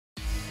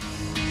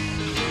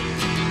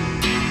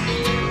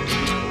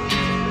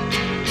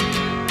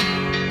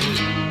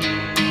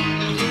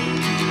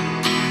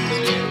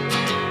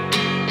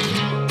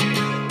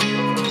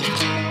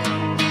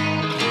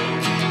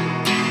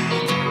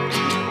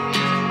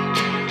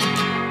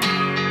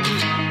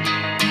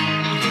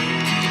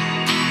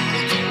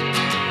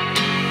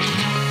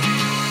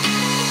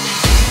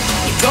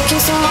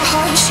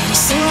heart, should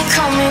have seen it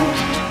coming.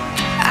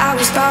 I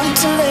was bound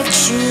to let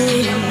you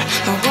in.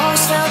 My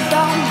walls fell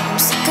down, I'm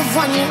sick of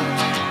running.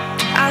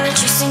 I let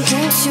you sink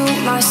into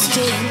my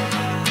skin.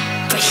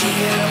 But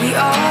here we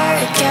are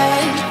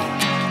again.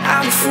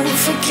 I'm a fool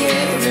for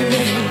giving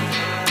in.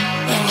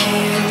 And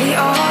here we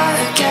are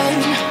again.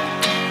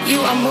 You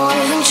are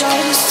more than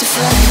just a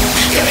friend.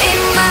 You're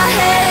in my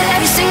head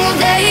every single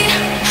day.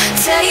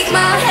 Take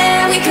my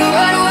hand, we can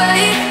run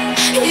away.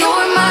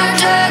 You're my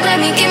drug, let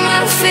me get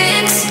my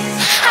fix.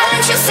 I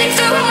let you sink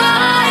through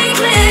my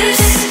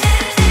cliffs.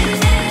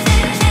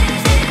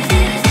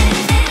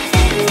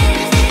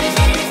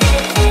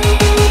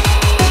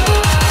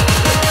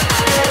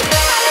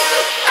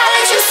 I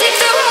let you sink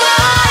through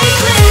my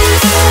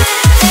cliffs.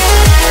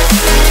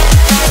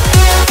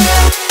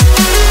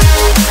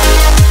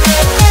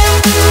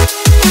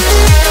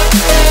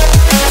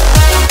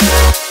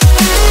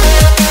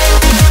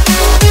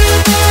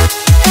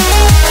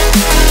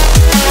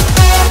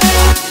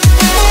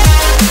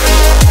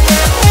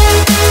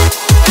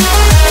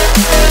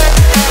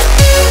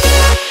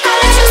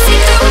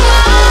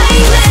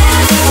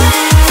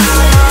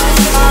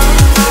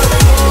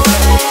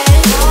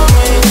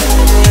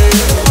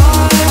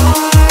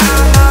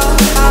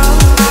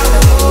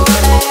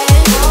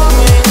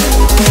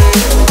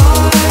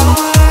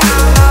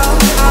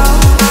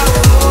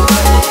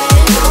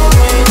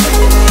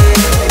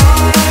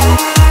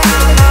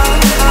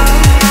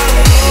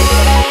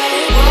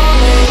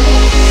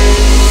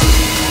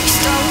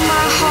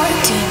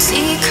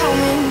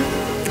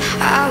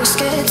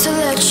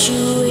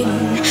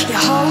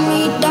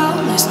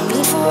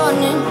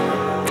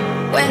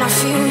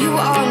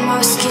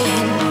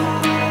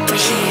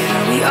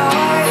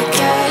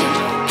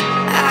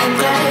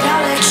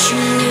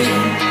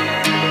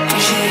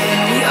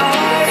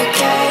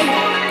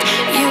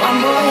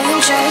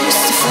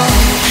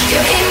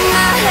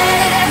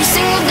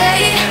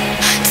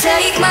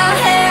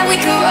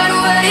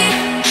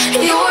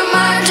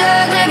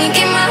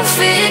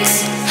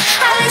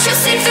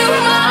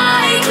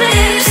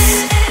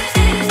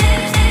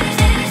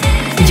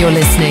 You're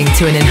listening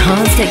to an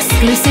enhanced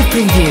exclusive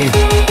preview.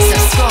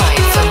 Subscribe